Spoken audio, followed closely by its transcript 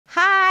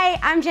Hi,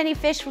 I'm Jenny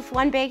Fish with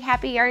One Big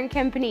Happy Yarn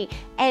Company,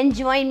 and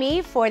join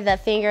me for the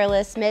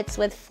fingerless mitts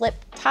with flip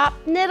top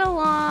knit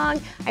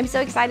along. I'm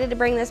so excited to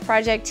bring this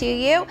project to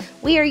you.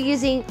 We are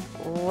using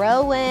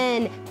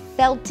Rowan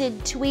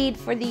felted tweed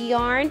for the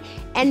yarn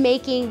and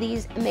making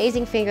these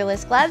amazing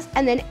fingerless gloves,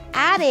 and then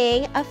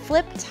adding a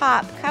flip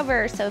top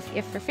cover so if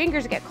your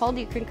fingers get cold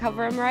you can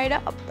cover them right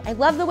up. I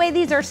love the way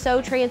these are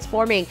so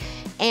transforming,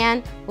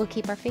 and we'll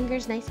keep our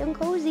fingers nice and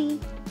cozy.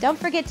 Don't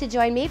forget to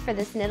join me for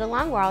this knit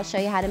along where I'll show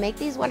you how to make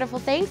these wonderful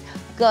things.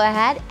 Go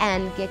ahead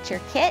and get your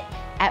kit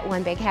at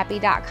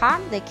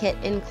onebighappy.com. The kit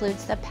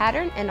includes the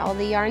pattern and all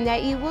the yarn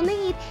that you will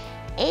need.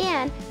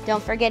 And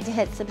don't forget to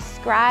hit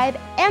subscribe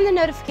and the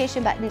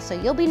notification button so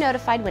you'll be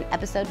notified when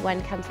episode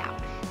 1 comes out.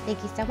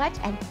 Thank you so much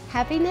and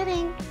happy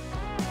knitting!